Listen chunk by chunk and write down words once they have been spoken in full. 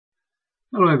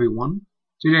Hello everyone.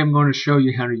 Today I'm going to show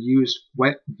you how to use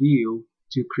WebView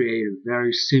to create a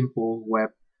very simple web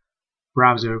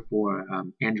browser for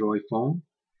Android phone.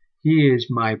 Here is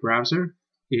my browser.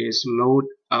 It is load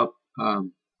up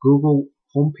Google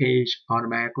homepage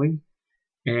automatically,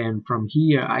 and from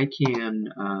here I can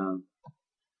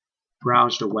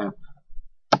browse the web.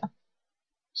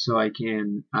 So I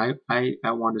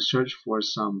want to search for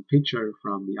some picture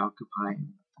from the Occupy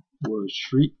Wall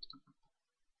Street.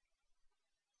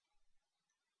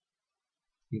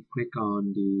 You click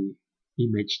on the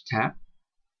image tab,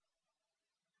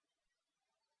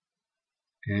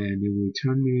 and it will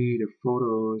return me the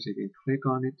photos. I can click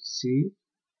on it to see. I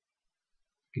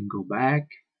can go back.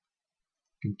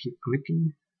 I can keep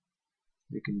clicking.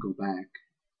 I can go back.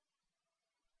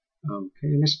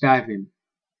 Okay, let's dive in.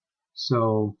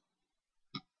 So,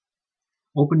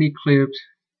 open Eclipse,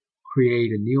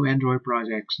 create a new Android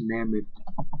project, name it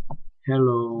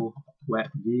Hello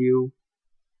WebView.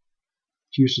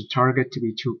 Choose the target to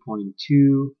be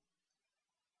 2.2.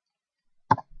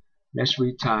 Let's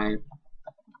retype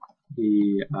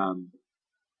the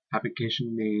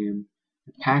application name.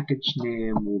 The package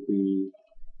name will be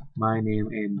my name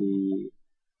and the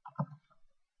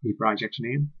project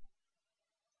name.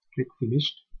 Click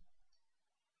finished.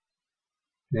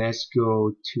 Let's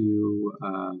go to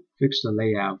fix the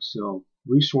layout. So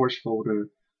resource folder,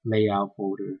 layout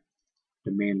folder,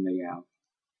 the main layout.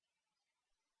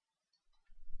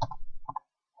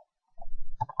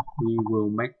 We will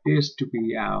make this to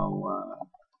be our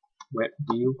web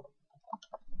view,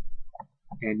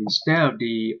 and instead of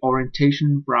the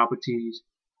orientation properties,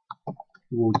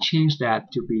 we'll change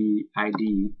that to be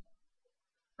ID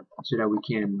so that we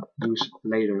can use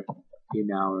later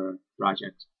in our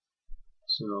project.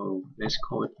 So let's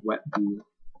call it web view.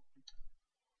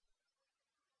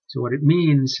 So what it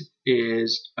means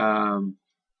is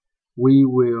we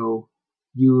will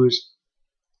use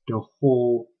the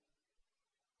whole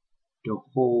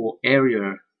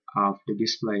area of the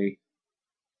display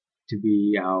to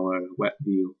be our web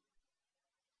view.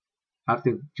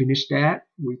 After finish that,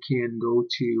 we can go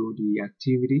to the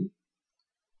activity.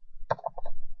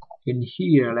 In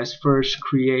here, let's first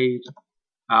create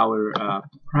our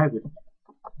private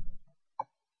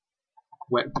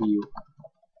web view.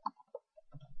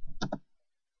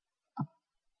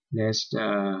 Let's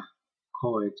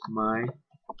call it my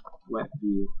web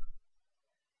view,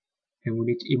 and we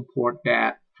need to import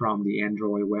that from the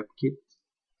Android WebKit.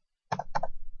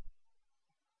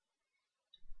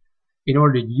 In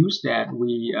order to use that,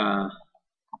 we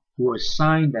will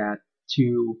assign that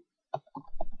to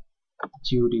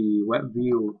the web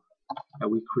view that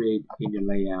we create in the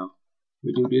layout.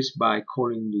 We do this by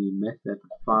calling the method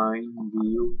find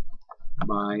view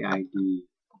by ID,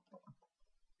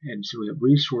 and so we have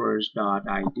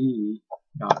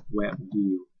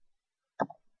resource.id.webView.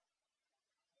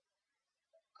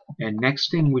 And next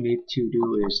thing we need to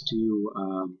do is to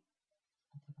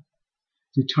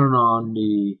turn on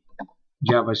the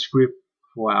JavaScript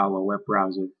for our web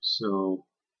browser. So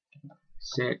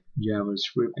set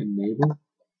JavaScript enable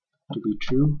to be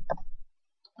true,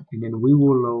 and then we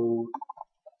will load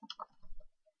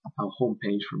our home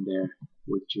page from there,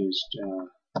 which is the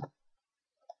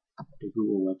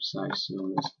Google website. So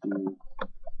let's do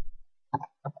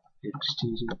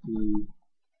http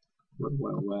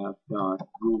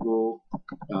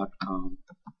www.google.com.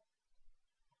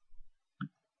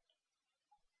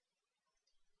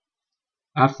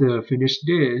 After finish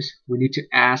this, we need to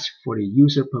ask for the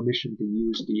user permission to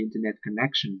use the internet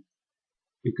connection,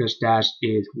 because that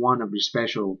is one of the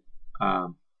special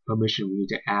permission we need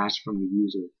to ask from the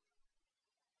user.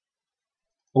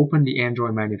 Open the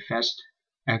Android manifest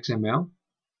XML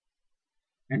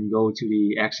and go to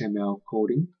the XML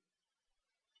coding,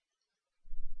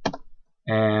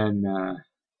 and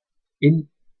in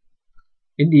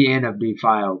the end of the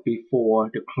file, before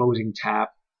the closing tab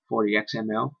for the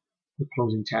XML,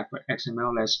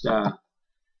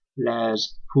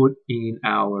 let's put in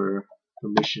our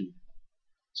permission.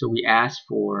 So we ask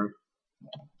for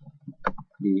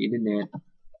the internet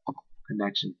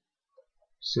connection.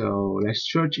 So let's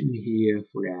search in here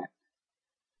for that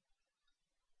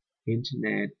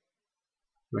internet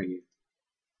right here.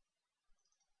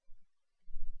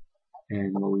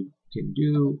 And what we can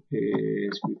do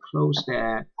is we close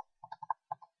that.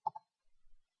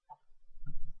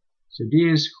 So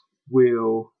this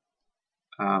will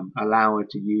allow us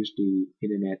to use the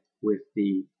internet with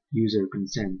the user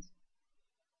consent.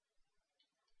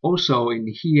 Also in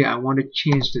here, I want to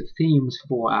change the themes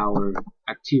for our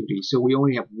activity. So we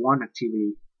only have one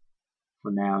activity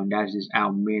for now, and that is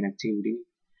our main activity.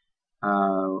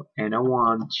 And I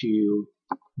want to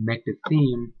make the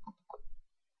theme,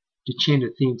 to change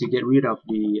the theme, to get rid of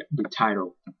the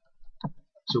title,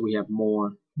 so we have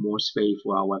more space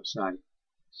for our website.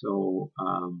 So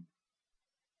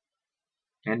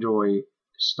Android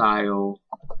style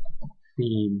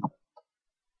theme,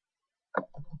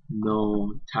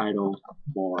 no title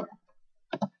bar.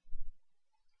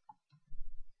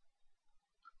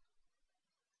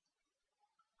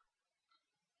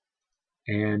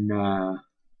 And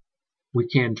we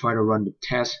can try to run the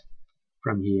test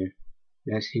from here.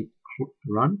 Let's hit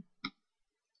run.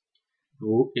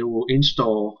 It will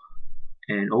install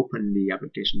and open the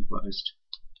application first.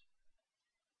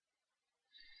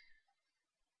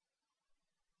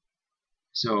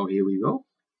 So here we go.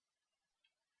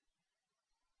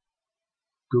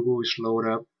 Google is load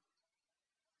up.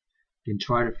 Then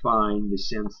try to find the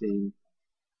same thing.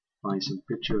 Find some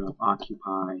picture of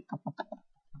Occupy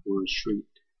Wall Street.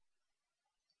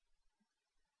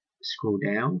 Scroll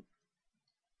down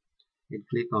and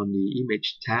click on the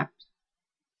image tab.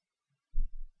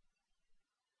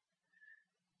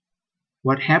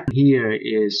 What happened here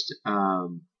is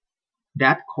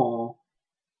that call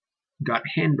got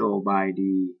handled by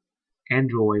the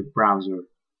Android browser.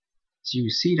 So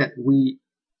you see that we're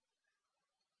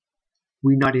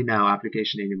not in our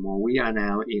application anymore. We are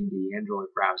now in the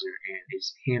Android browser, and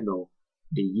it's handled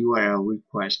the URL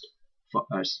request for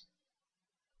us.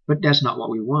 But that's not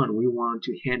what we want. We want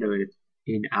to handle it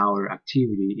in our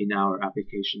activity, in our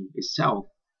application itself.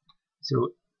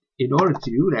 So in order to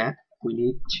do that, we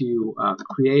need to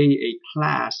create a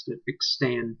class that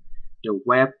extends the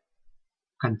web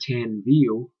content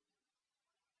view,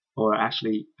 or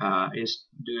actually is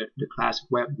the class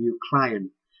web view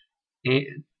client,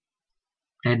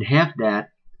 and have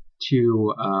that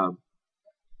to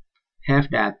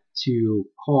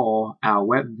call our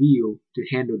web view to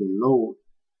handle the load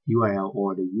URL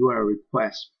or the URL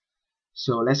request.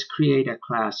 So let's create a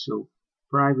class. So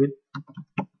private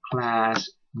class,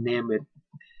 name it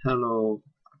hello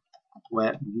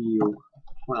web view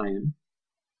client.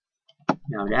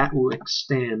 Now that will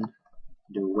extend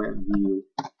the web view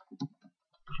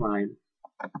client.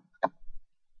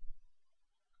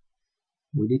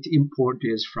 We need to import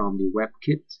this from the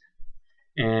WebKit,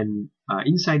 and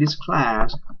inside this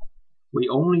class we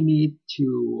only need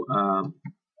to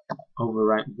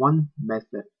override one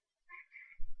method.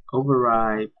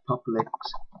 Override public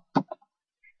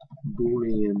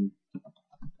boolean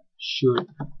should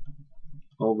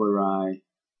override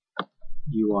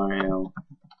URL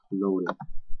loaded,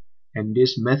 and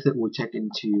this method will take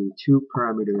into two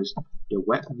parameters, the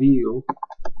web view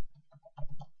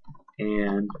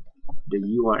and the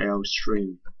URL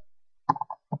string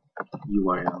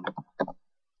URL.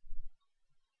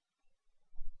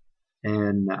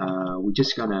 And we're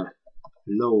just gonna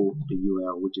load the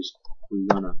URL, we're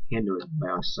gonna handle it by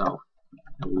ourselves,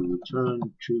 and we return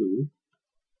true.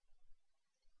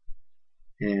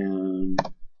 And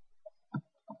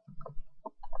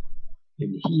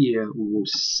in here we will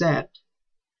set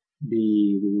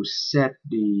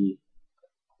the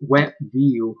web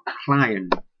view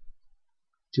client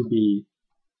to be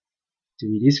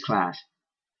this class.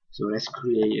 So let's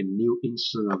create a new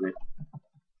instance of it.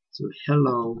 So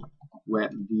hello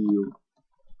web view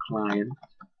client.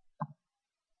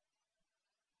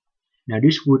 Now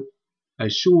this would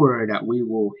assure that we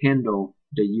will handle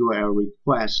the URL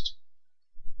request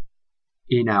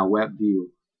in our web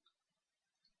view,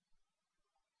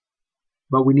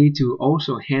 but we need to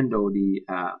also handle the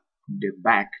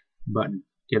back button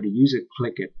if the user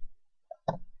click it.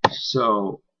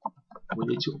 So we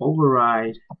need to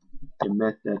override the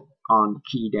method on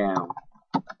key down,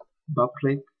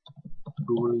 public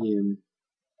boolean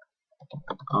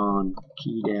on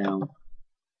key down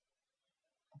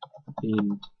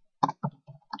in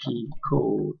key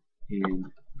code and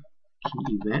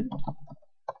key event.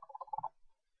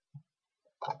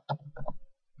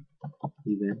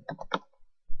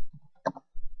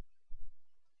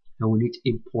 Now we need to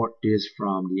import this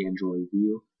from the Android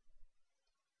view.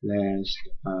 Let's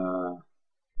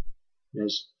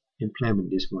implement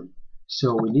this one.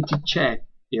 So we need to check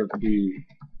if the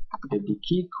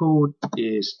key code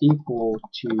is equal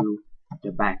to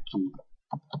the back key.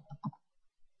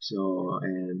 So,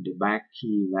 and the back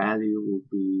key value will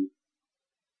be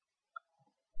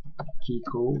key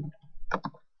code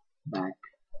back.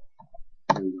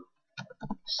 There we go.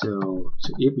 So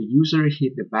if the user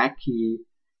hit the back key,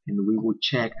 and we will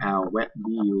check our web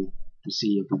view to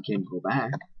see if we can go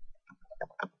back.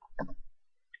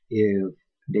 If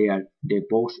they're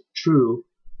both true,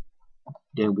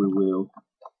 then we will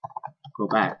go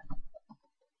back,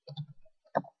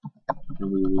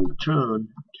 and we will return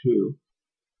true.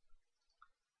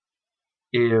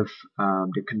 if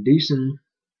the condition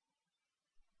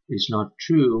is not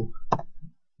true,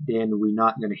 then we're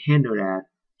not going to handle that,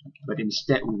 but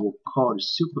instead we will call the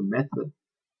super method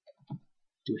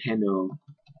to handle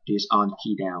this on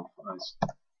key down for us.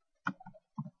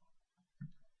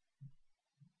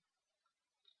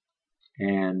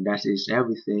 And that is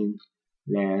everything.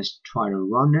 Let's try to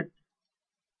run it.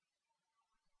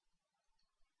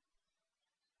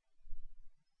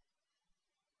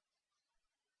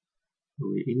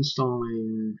 We're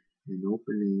installing and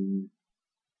opening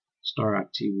start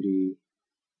activity.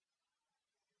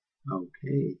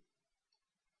 Okay.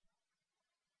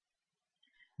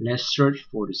 Let's search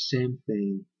for the same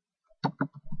thing.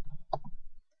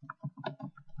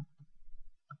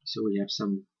 So we have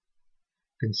some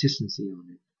consistency on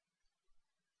it.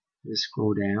 Let's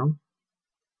scroll down,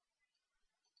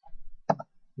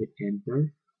 hit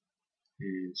enter,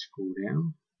 and scroll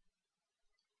down.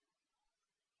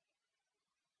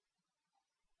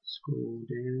 Scroll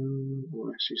down,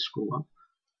 or actually scroll up.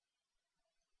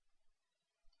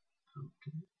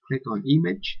 Okay. Click on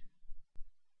image,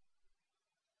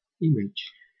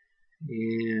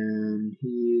 and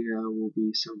here will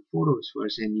be some photos for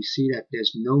us. And you see that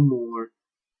there's no more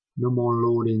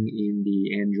loading in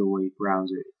the Android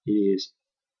browser.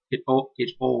 It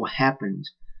all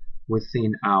happens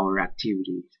within our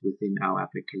activities, within our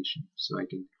application. So I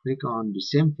can click on the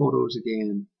same photos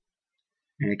again,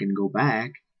 and I can go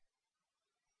back,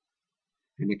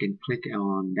 and I can click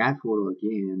on that photo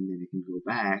again, and I can go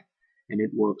back, and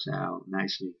it works out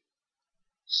nicely.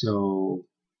 So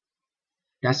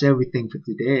that's everything for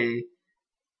today.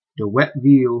 The web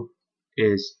view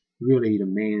is really the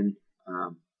main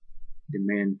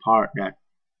part that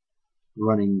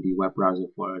running the web browser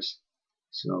for us.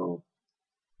 So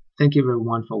thank you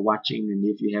everyone for watching, and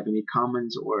if you have any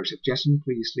comments or suggestions,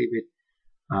 please leave it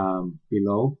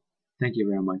below. Thank you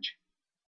very much.